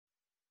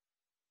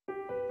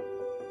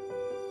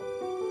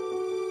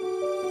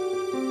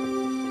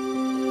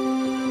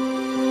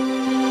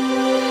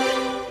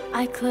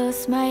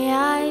close my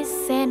eyes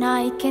and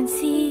I can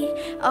see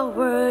a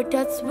world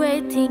that's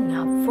waiting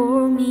up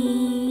for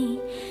me,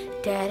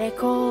 that I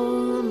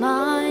call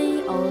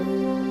my own.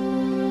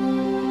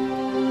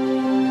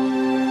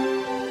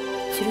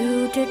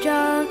 Through the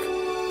dark,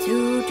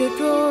 through the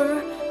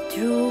door,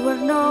 through where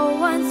no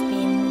one's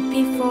been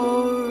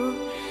before,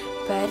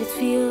 but it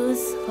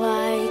feels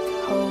like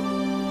home.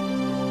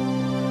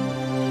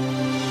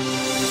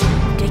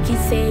 They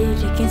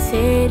can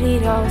say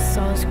it all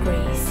sounds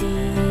crazy.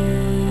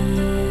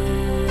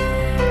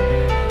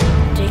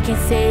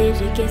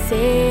 They can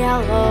say I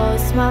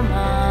lost my mind.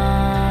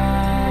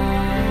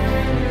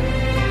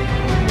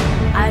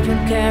 I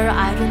don't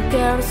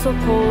care, so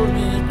call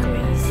me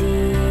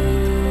crazy.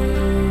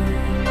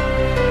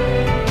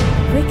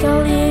 We can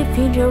live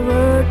in the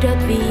world that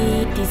we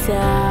desire.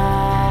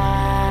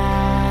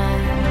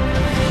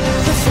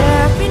 'Cause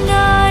every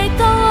night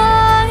I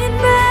lie in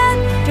bed,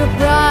 the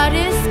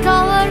brightest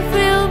color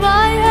fill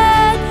my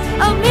head.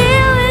 A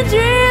million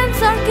dreams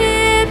are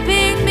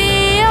keeping me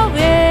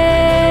awake.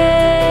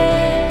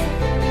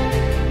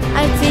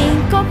 I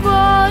think of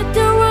what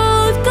the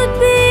world could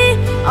be,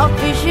 a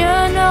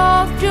vision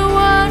of the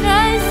one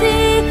I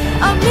see.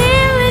 A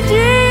million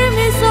dreams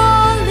is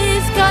all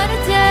this gonna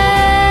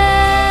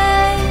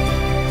take.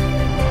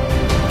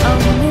 A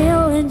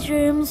million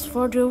dreams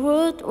for the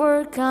world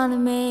we're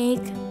gonna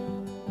make.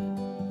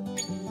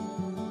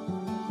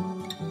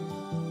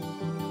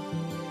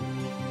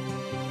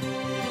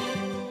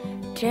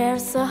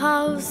 There's a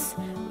house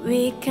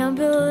we can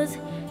build,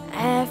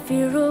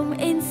 every room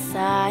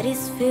inside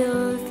is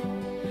filled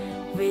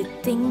with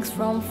things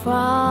from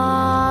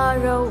far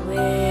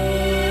away.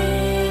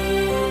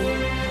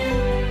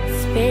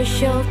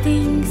 Special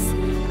things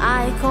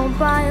I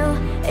compile,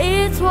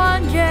 it's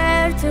one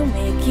there to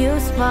make you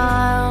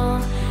smile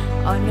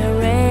on a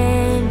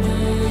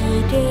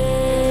rainy day.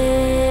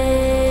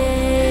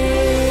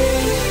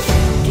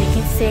 They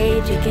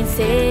can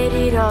say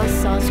it all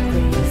sounds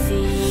crazy.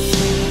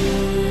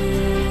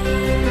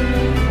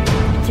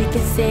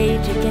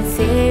 They can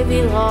say we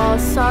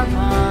lost our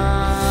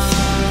minds.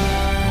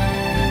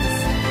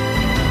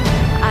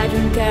 I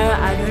don't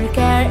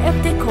care if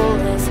they call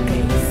us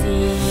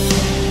crazy.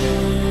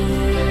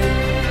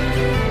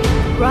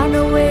 Run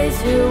away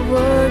to a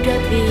world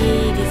that we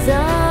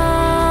design.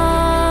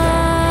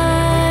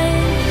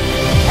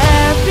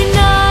 Every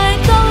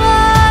night I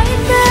lie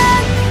in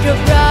bed, the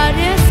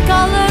brightest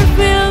color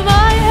fill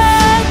my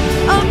head.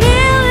 A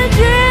million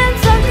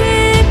dreams are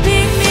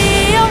keeping me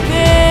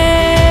awake.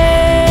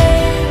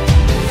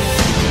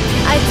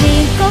 I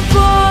think of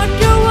what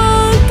the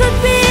world could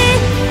be,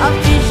 a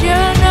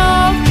vision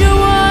of the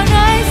one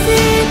I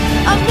see.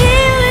 A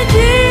million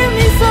dreams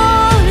is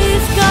all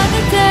it's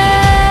gonna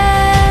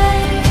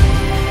take.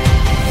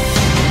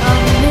 A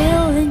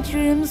million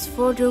dreams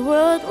for the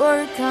world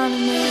we're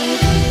gonna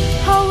make.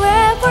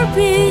 However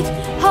big,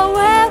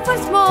 however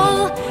small,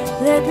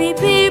 let me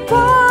be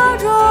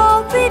part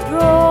of it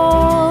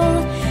all.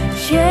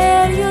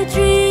 Share your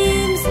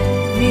dreams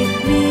with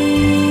me.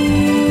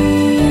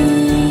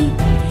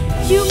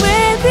 You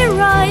may be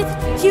right,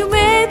 you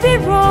may be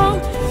wrong,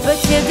 but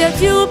still that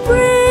you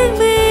bring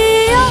me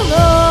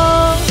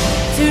along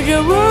to the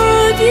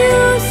world you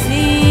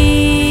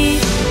see,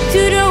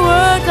 to the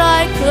world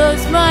I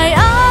close my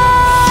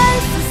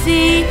eyes to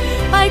see.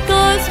 I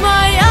close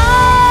my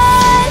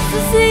eyes to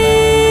see.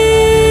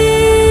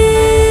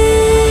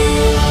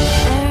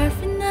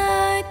 Every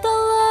night I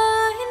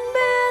lie in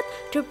bed,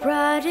 the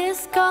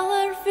brightest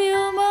color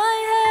fill my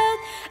head.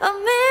 A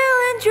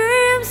million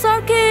dreams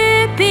are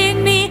keeping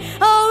me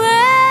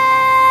awake.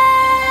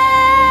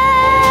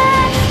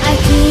 I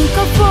think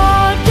of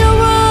what the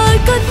world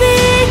could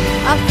be,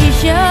 a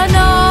vision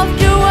of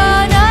the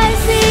one I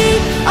see.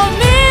 A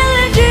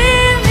million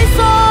dreams is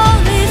all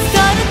it's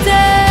gonna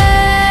take.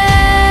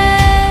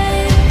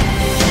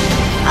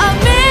 A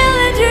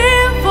million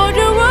dreams for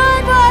the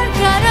world we're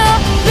gonna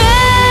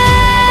make.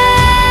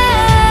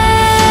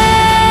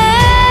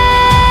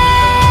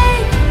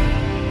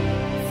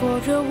 For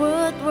the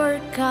world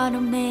we're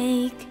gonna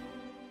make.